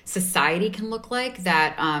 like, society can look like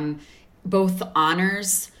that both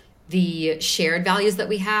honors the shared values that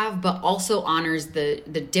we have, but also honors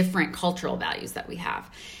the different cultural values that we have.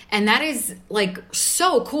 And that is like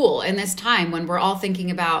so cool in this time when we're all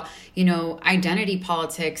thinking about, you know, identity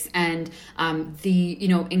politics and the, you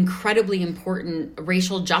know, incredibly important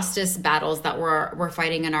racial justice battles that we're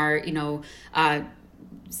fighting in our, you know,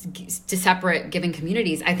 to separate given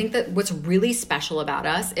communities. I think that what's really special about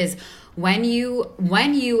us is when you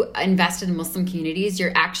invest in Muslim communities,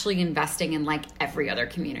 you're actually investing in like every other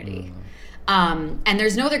community. And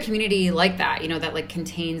there's no other community like that, you know, that like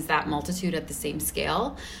contains that multitude at the same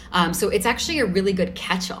scale. So it's actually a really good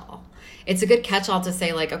catch-all. It's a good catch-all to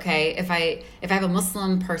say, like, okay, if I have a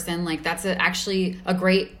Muslim person, like, that's actually a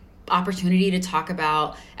great opportunity to talk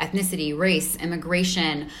about ethnicity, race,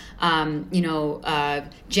 immigration,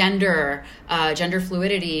 gender, gender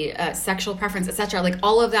fluidity, sexual preference, etc. Like,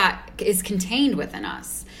 all of that is contained within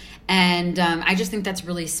us. And I just think that's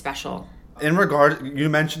really special. In regard, you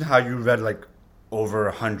mentioned how you read like over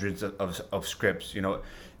hundreds of scripts. You know,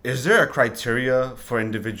 is there a criteria for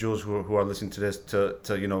individuals who are listening to this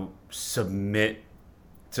to you know, submit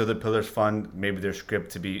to the Pillars Fund, maybe their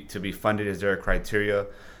script to be funded? Is there a criteria?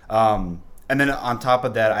 And then on top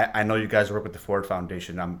of that, I know you guys work with the Ford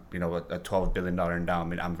Foundation. I'm, a $12 billion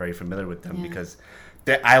endowment. I'm very familiar with them because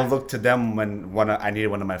I looked to them when I needed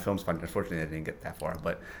one of my films funded. Unfortunately, I didn't get that far.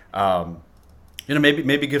 But,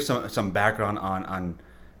 maybe give some background on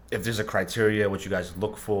if there's a criteria, what you guys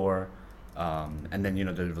look for, and then,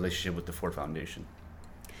 the relationship with the Ford Foundation.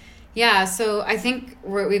 Yeah, so I think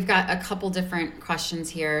we've got a couple different questions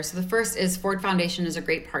here. So the first is Ford Foundation is a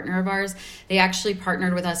great partner of ours. They actually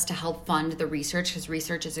partnered with us to help fund the research because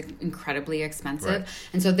research is incredibly expensive. Right.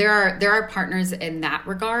 And so there are partners in that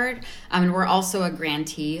regard. And we're also a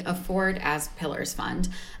grantee of Ford as Pillars Fund.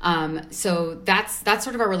 So that's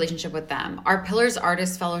sort of our relationship with them. Our Pillars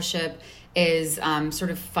Artist Fellowship is sort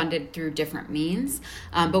of funded through different means.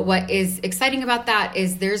 But what is exciting about that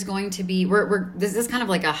is there's going to be, this is kind of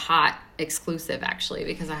like a hot exclusive actually,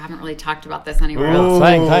 because I haven't really talked about this anywhere else.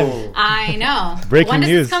 Exciting time. I know. Breaking when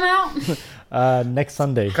news. When does this come out? Next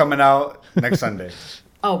Sunday. Coming out next Sunday.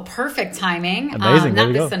 Oh, perfect timing. Amazing.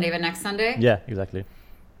 Not this Sunday, but next Sunday. Yeah, exactly.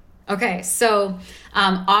 Okay, so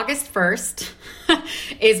August 1st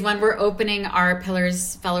is when we're opening our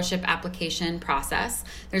Pillars Fellowship application process.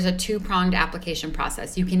 There's a two-pronged application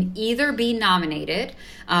process. You can either be nominated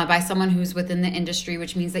by someone who's within the industry,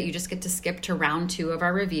 which means that you just get to skip to round 2 of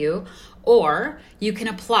our review, or you can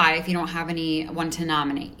apply if you don't have anyone to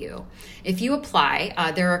nominate you. If you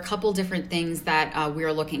apply, there are a couple different things that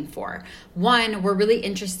we're looking for. One, we're really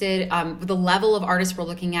interested, the level of artists we're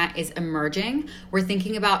looking at is emerging. We're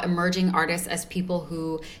thinking about emerging artists as people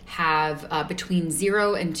who have between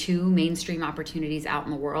 0 and 2 mainstream opportunities out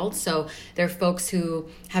in the world. So they're folks who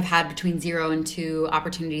have had between 0 and 2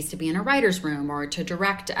 opportunities to be in a writer's room or to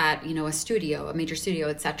direct at, a studio, a major studio,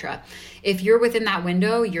 etc. If you're within that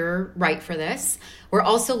window, you're right for this. We're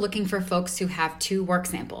also looking for folks who have 2 work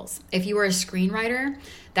samples. If you are a screenwriter,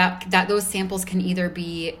 that those samples can either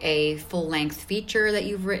be a full-length feature that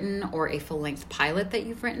you've written or a full-length pilot that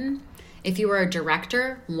you've written. If you are a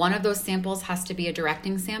director, one of those samples has to be a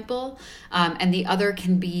directing sample, and the other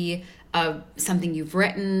can be something you've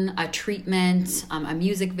written, a treatment, a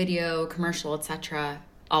music video, commercial, etc.,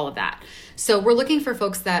 all of that. So we're looking for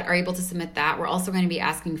folks that are able to submit that. We're also going to be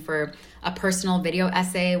asking for a personal video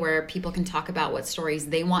essay where people can talk about what stories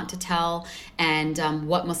they want to tell and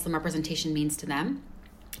what Muslim representation means to them.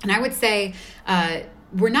 And I would say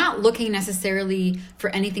we're not looking necessarily for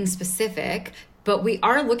anything specific, but we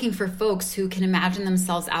are looking for folks who can imagine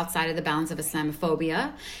themselves outside of the bounds of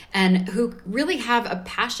Islamophobia and who really have a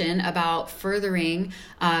passion about furthering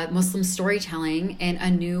Muslim storytelling in a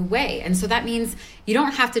new way. And so that means you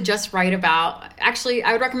don't have to just write about, actually,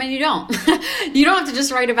 I would recommend you don't. You don't have to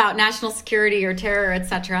just write about national security or terror,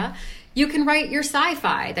 etc. You can write your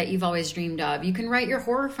sci-fi that you've always dreamed of. You can write your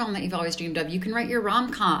horror film that you've always dreamed of. You can write your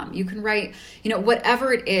rom-com. You can write,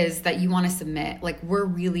 whatever it is that you want to submit. Like, we're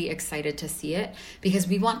really excited to see it because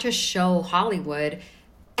we want to show Hollywood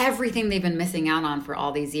everything they've been missing out on for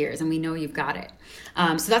all these years. And we know you've got it.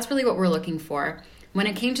 So that's really what we're looking for. When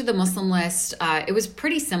it came to the Muslim list, it was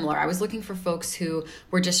pretty similar. I was looking for folks who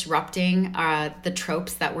were disrupting the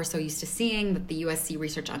tropes that we're so used to seeing, that the USC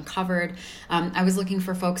research uncovered. I was looking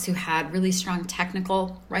for folks who had really strong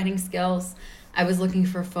technical writing skills. I was looking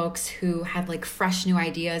for folks who had like fresh new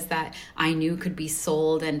ideas that I knew could be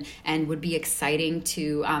sold and would be exciting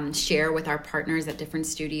to share with our partners at different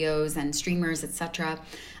studios and streamers, etc.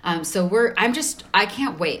 So I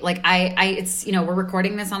can't wait. Like it's, we're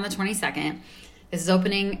recording this on the 22nd. This is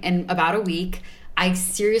opening in about a week. I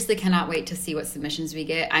seriously cannot wait to see what submissions we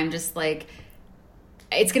get. I'm just like,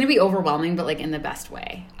 it's going to be overwhelming, but like in the best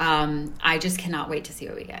way. I just cannot wait to see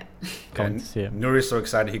what we get. Nuri's so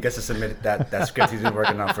excited. He gets to submit that script he's been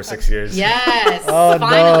working on for 6 years. Yes,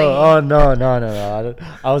 finally. No.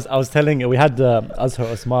 I was telling, we had Azhar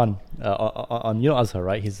Osman on, Azhar,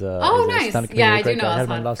 right? He's nice. Yeah, I do know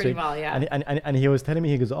Azhar pretty well, yeah. And he was telling me,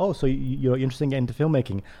 he goes, so you're interested in getting into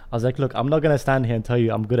filmmaking? I was like, look, I'm not going to stand here and tell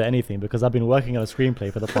you I'm good at anything because I've been working on a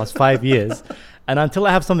screenplay for the past 5 years. And until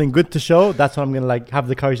I have something good to show, that's when I'm going to like have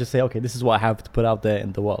the courage to say, okay, this is what I have to put out there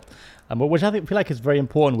in the world. Which I feel like is very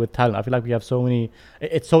important with talent. I feel like we have so many,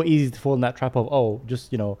 it's so easy to fall in that trap of,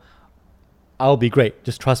 just, I'll be great.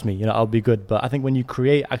 Just trust me, I'll be good. But I think when you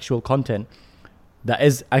create actual content that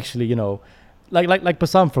is actually, like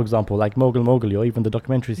Bassam, for example, like Mowgli, or even the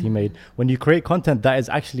documentaries he made, when you create content that is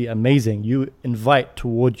actually amazing, you invite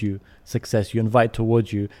toward you success. You invite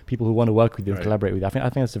towards you people who want to work with you and collaborate with you. I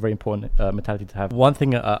think that's a very important mentality to have. One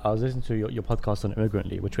thing, I was listening to your podcast on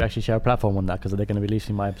Immigrantly, which we actually share a platform on that because they're going to be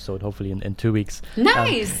releasing my episode hopefully in 2 weeks.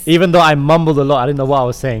 Nice. Even though I mumbled a lot, I didn't know what I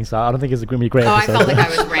was saying, so I don't think it's going to be a great episode. I felt like I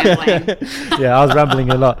was rambling. Yeah, I was rambling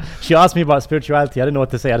a lot. She asked me about spirituality. I didn't know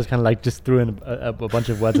what to say. I just kind of like just threw in a bunch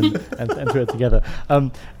of words and threw it together.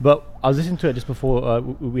 But I was listening to it just before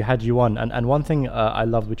we had you on, and one thing I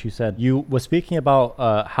loved what you said. You were speaking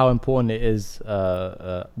about how important it is,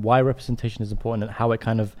 why representation is important, and how it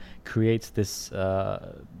kind of creates this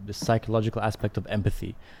psychological aspect of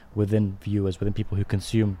empathy within viewers, within people who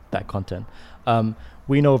consume that content.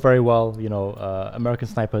 We know very well, American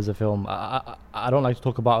Sniper is a film I don't like to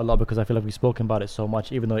talk about a lot because I feel like we've spoken about it so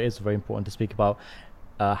much, even though it is very important to speak about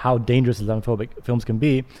how dangerous Islamophobic films can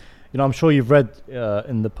be. I'm sure you've read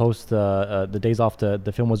in the post the days after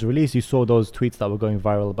the film was released, you saw those tweets that were going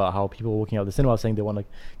viral about how people were walking out of the cinema saying they want to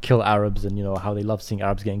kill Arabs and, how they love seeing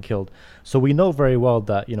Arabs getting killed. So we know very well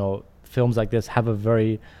that, films like this have a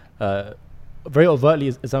very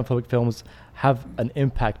overtly Islamophobic films have an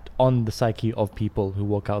impact on the psyche of people who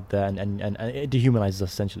walk out there and it dehumanizes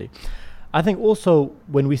us essentially. I think also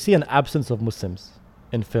when we see an absence of Muslims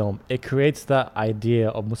in film, it creates that idea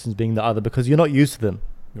of Muslims being the other because you're not used to them.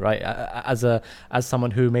 Right, as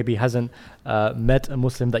someone who maybe hasn't met a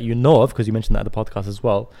Muslim that you know of, because you mentioned that in the podcast as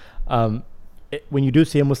well. When you do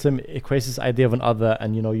see a Muslim, it creates this idea of an other,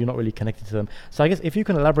 and you're not really connected to them. So I guess if you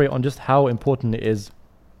can elaborate on just how important it is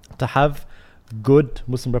to have good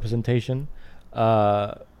Muslim representation,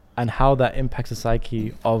 and how that impacts the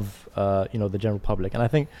psyche of the general public. And I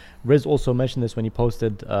think Riz also mentioned this when he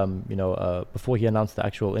posted before he announced the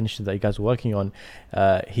actual initiative that you guys were working on.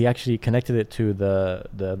 He actually connected it to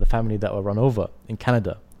the family that were run over in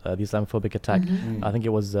Canada, the Islamophobic attack. I think it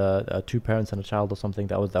was 2 parents and a child or something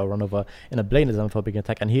that were run over in a blatant Islamophobic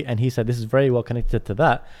attack, and he said this is very well connected to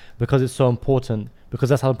that because it's so important, because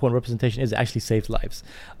that's how important representation is. It actually saves lives.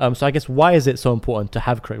 So I guess why is it so important to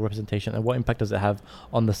have correct representation, and what impact does it have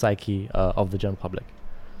on the psyche of the general public?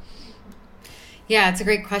 Yeah, it's a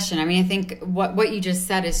great question. I mean, I think what you just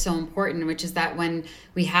said is so important, which is that when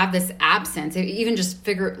we have this absence, even just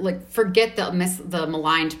forget the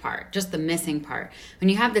maligned part, just the missing part. When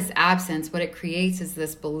you have this absence, what it creates is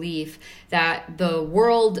this belief that the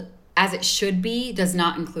world as it should be does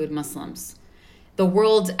not include Muslims. The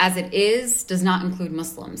world as it is does not include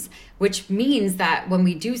Muslims, which means that when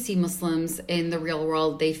we do see Muslims in the real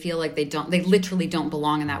world, they feel like they literally don't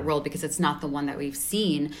belong in that world because it's not the one that we've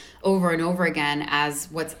seen over and over again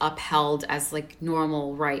as what's upheld as like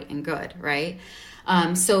normal, right, and good, right?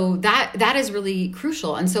 So that is really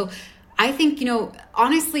crucial. And so I think,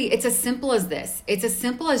 honestly, it's as simple as this. It's as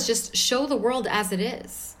simple as just show the world as it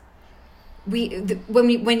is. When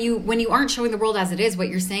you aren't showing the world as it is, what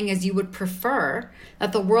you're saying is you would prefer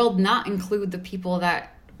that the world not include the people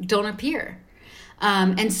that don't appear.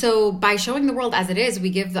 And so by showing the world as it is, we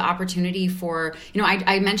give the opportunity for,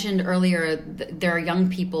 I mentioned earlier, there are young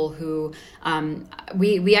people who,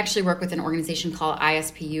 we actually work with an organization called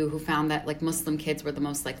ISPU who found that like Muslim kids were the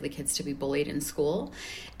most likely kids to be bullied in school.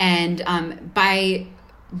 And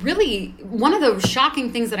really, one of the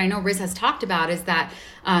shocking things that I know Riz has talked about is that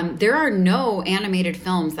there are no animated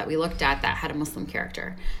films that we looked at that had a Muslim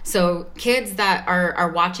character. So kids that are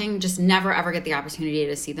watching just never ever get the opportunity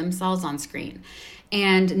to see themselves on screen.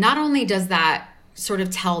 And not only does that sort of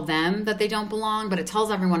tell them that they don't belong, but it tells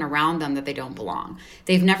everyone around them that they don't belong.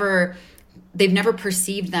 They've never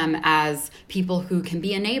perceived them as people who can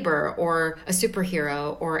be a neighbor or a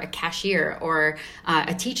superhero or a cashier or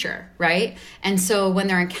a teacher, right? And so when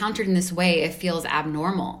they're encountered in this way, it feels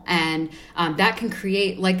abnormal. And that can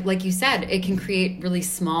create, like you said, it can create really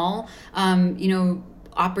small,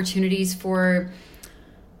 opportunities for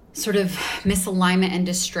sort of misalignment and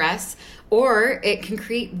distress, or it can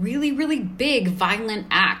create really, really big violent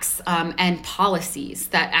acts and policies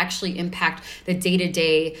that actually impact the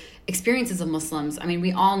day-to-day experiences of Muslims. I mean,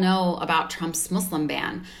 we all know about Trump's Muslim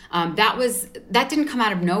ban. That didn't come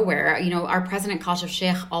out of nowhere. Our president, Kashif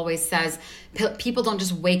Sheikh, always says people don't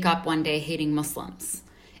just wake up one day hating Muslims.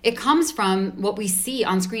 It comes from what we see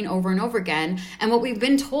on screen over and over again. And what we've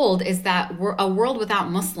been told is that a world without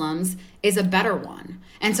Muslims is a better one.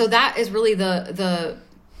 And so that is really the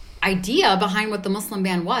idea behind what the Muslim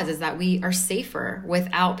ban was, is that we are safer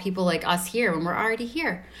without people like us here when we're already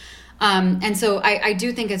here. And so I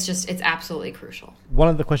do think it's absolutely crucial. One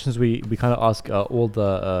of the questions we kind of ask all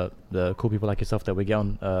the cool people like yourself that we get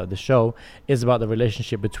on the show is about the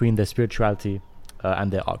relationship between their spirituality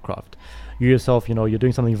and their art craft. You yourself, you're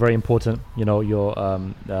doing something very important. You're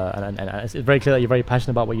and it's very clear that you're very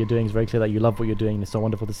passionate about what you're doing. It's very clear that you love what you're doing. It's so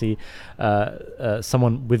wonderful to see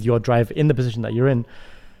someone with your drive in the position that you're in.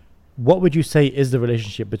 What would you say is the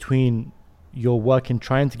relationship between your work in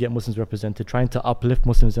trying to get Muslims represented, trying to uplift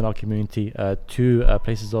Muslims in our community to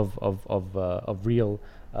places of real,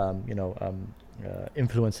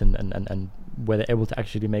 influence and where they're able to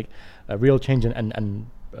actually make a real change and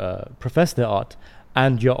profess their art,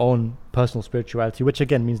 and your own personal spirituality, which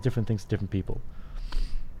again means different things to different people?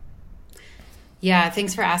 Yeah,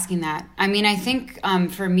 thanks for asking that. I mean, I think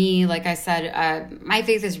for me, like I said, my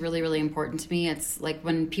faith is really, really important to me. It's like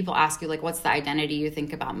when people ask you, like, what's the identity you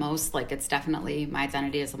think about most? Like, it's definitely my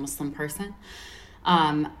identity as a Muslim person.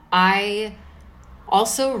 I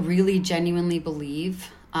also really genuinely believe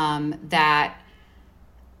that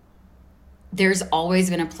there's always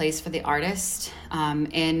been a place for the artist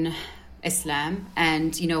in Islam.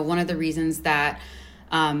 And, one of the reasons that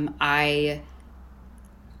I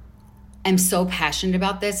am so passionate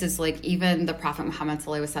about this is, like, even the Prophet Muhammad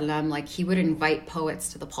ﷺ, like, he would invite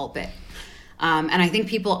poets to the pulpit. And I think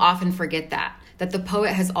people often forget that the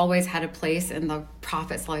poet has always had a place in the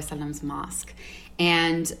Prophet ﷺ's mosque.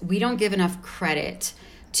 And we don't give enough credit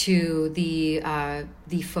to the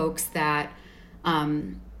folks that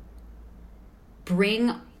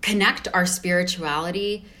connect our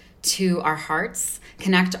spirituality to our hearts,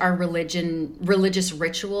 connect our religious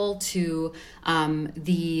ritual to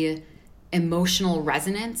the emotional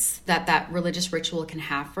resonance that religious ritual can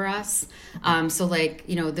have for us. So like,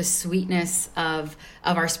 the sweetness of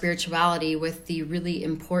our spirituality with the really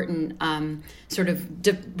important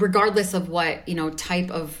regardless of what,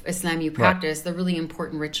 type of Islam you practice, right, the really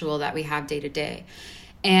important ritual that we have day to day.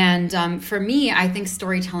 And for me, I think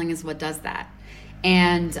storytelling is what does that.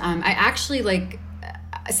 And I actually like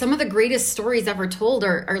some of the greatest stories ever told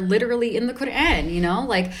are literally in the Quran,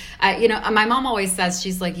 my mom always says,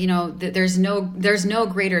 she's like, there's no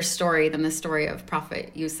greater story than the story of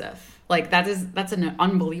Prophet Yusuf. Like that's an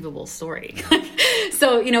unbelievable story.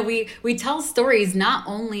 So, we tell stories not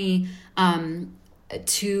only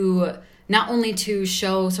to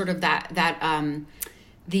show sort of that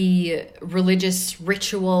the religious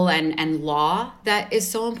ritual and law that is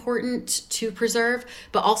so important to preserve,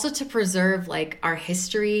 but also to preserve like our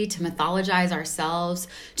history, to mythologize ourselves,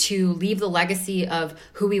 to leave the legacy of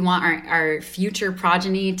who we want our future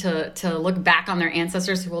progeny to look back on their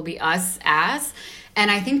ancestors who will be us as. And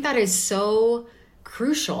I think that is so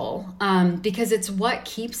crucial because it's what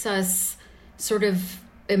keeps us sort of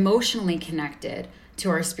emotionally connected to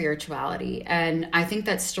our spirituality. And I think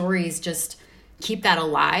that stories just keep that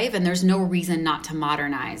alive, and there's no reason not to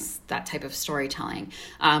modernize that type of storytelling.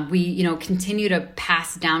 We, continue to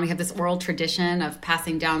pass down. We have this oral tradition of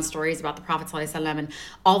passing down stories about the Prophet ﷺ and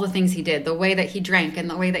all the things he did, the way that he drank and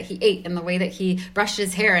the way that he ate and the way that he brushed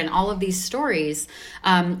his hair and all of these stories.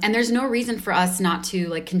 And there's no reason for us not to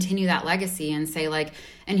like continue that legacy and say like,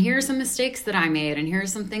 and here are some mistakes that I made, and here are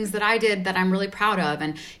some things that I did that I'm really proud of,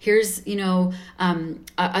 and here's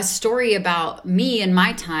a story about me and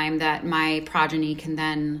my time that my progeny can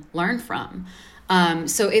then learn from.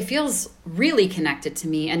 So it feels really connected to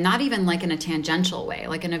me, and not even like in a tangential way,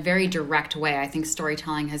 like in a very direct way. I think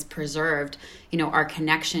storytelling has preserved, our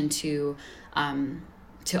connection to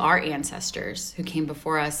our ancestors who came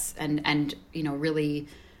before us and really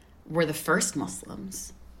were the first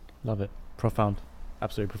Muslims. Love it. Profound.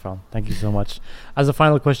 Absolutely profound. Thank you so much. As a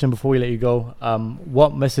final question before we let you go,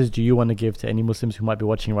 what message do you want to give to any Muslims who might be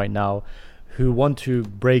watching right now who want to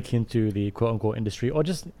break into the quote-unquote industry, or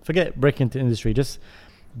just forget break into industry, just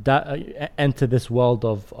enter this world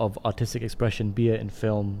of artistic expression, be it in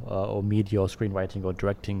film or media or screenwriting or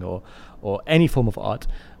directing or any form of art?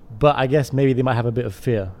 But I guess maybe they might have a bit of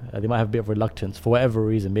fear. They might have a bit of reluctance for whatever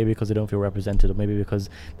reason, maybe because they don't feel represented, or maybe because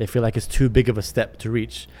they feel like it's too big of a step to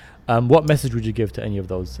reach. What message would you give to any of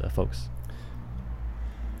those folks?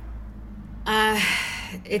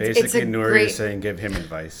 Basically, Nouri is saying give him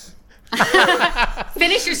advice.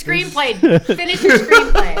 Finish your screenplay. Finish your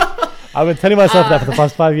screenplay. I've been telling myself that for the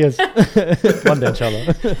past 5 years. One day,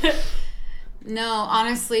 inshallah. No,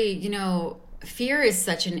 honestly, fear is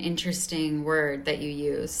such an interesting word that you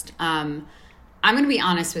used. I'm going to be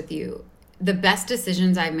honest with you. The best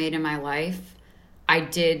decisions I've made in my life, I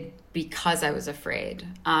did because I was afraid.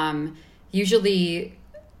 Usually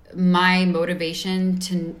my motivation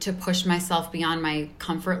to push myself beyond my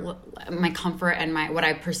comfort and what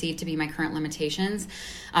I perceive to be my current limitations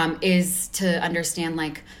is to understand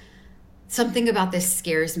like something about this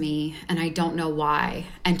scares me and I don't know why.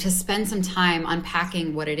 And to spend some time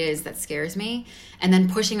unpacking what it is that scares me and then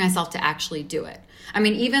pushing myself to actually do it. I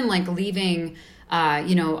mean, even like leaving,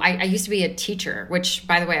 I used to be a teacher, which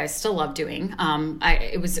by the way, I still love doing.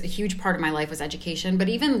 It was a huge part of my life was education, but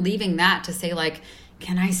even leaving that to say like,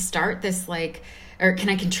 can I start this or can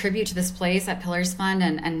I contribute to this place at Pillars Fund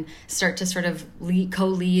and start to sort of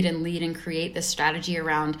co-lead and lead and create this strategy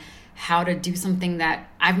around how to do something that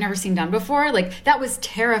I've never seen done before. Like that was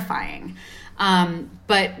terrifying.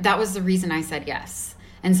 But that was the reason I said yes.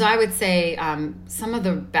 And so I would say some of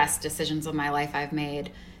the best decisions of my life I've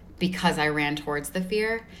made because I ran towards the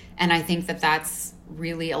fear. And I think that that's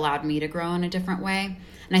really allowed me to grow in a different way.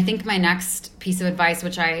 And I think my next piece of advice,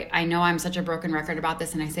 which I know I'm such a broken record about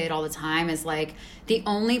this and I say it all the time, is like the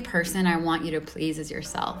only person I want you to please is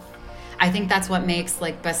yourself. I think that's what makes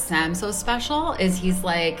like Bassem so special is he's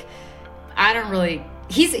like,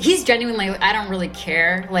 he's genuinely, I don't really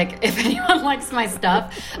care. Like if anyone likes my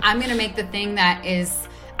stuff, I'm going to make the thing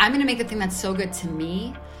that's so good to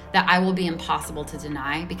me that I will be impossible to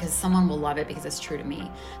deny because someone will love it because it's true to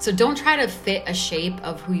me. So don't try to fit a shape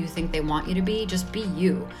of who you think they want you to be. Just be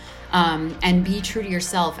you, and be true to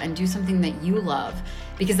yourself and do something that you love.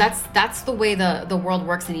 Because that's the way the world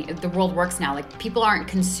works, and the world works now. Like people aren't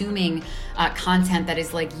consuming content that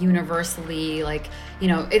is like universally like,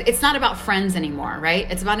 it's not about Friends anymore,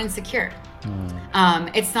 right? It's about Insecure.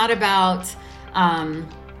 It's not about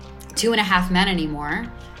 2.5 Men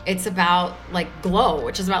anymore. It's about like Glow,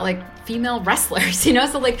 which is about like female wrestlers,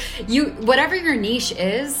 so like whatever your niche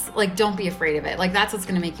is, like don't be afraid of it. Like that's what's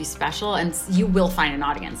going to make you special, and you will find an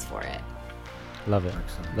audience for it. Love it.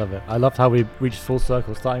 Excellent. Love it. I loved how we reached full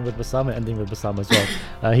circle, starting with Bassem and ending with Bassem as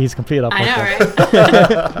well. He's completed our podcast.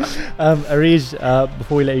 I know, right? Areej,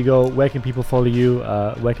 before we let you go, where can people follow you?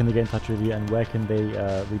 Where can they get in touch with you? And where can they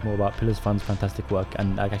read more about Pillars Fund's fantastic work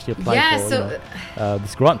and actually apply for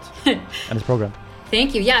this grant and this program?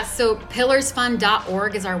 Thank you. Yeah, so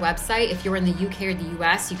pillarsfund.org is our website. If you're in the UK or the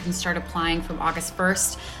US, you can start applying from August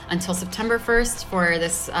 1st until September 1st for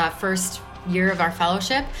this first year of our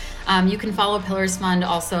fellowship. You can follow Pillars Fund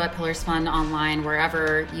also at Pillars Fund online,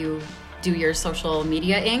 wherever you do your social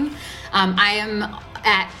media-ing. I am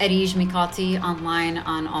at Areej Mikati online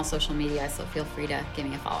on all social media, so feel free to give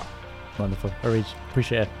me a follow. Wonderful. Areej,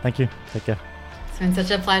 appreciate it. Thank you. Take care. It's been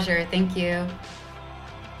such a pleasure. Thank you.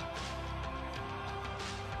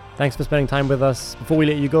 Thanks for spending time with us. Before we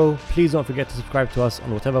let you go, please don't forget to subscribe to us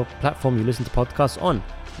on whatever platform you listen to podcasts on.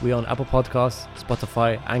 We're on Apple Podcasts,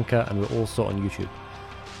 Spotify, Anchor, and we're also on YouTube.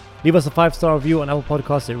 Leave us a 5-star review on Apple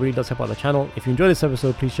Podcasts. It really does help out the channel. If you enjoyed this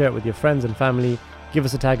episode, please share it with your friends and family. Give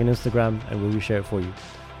us a tag on Instagram and we'll reshare it for you.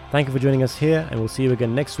 Thank you for joining us here, and we'll see you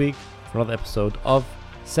again next week for another episode of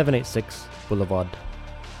 786 Boulevard.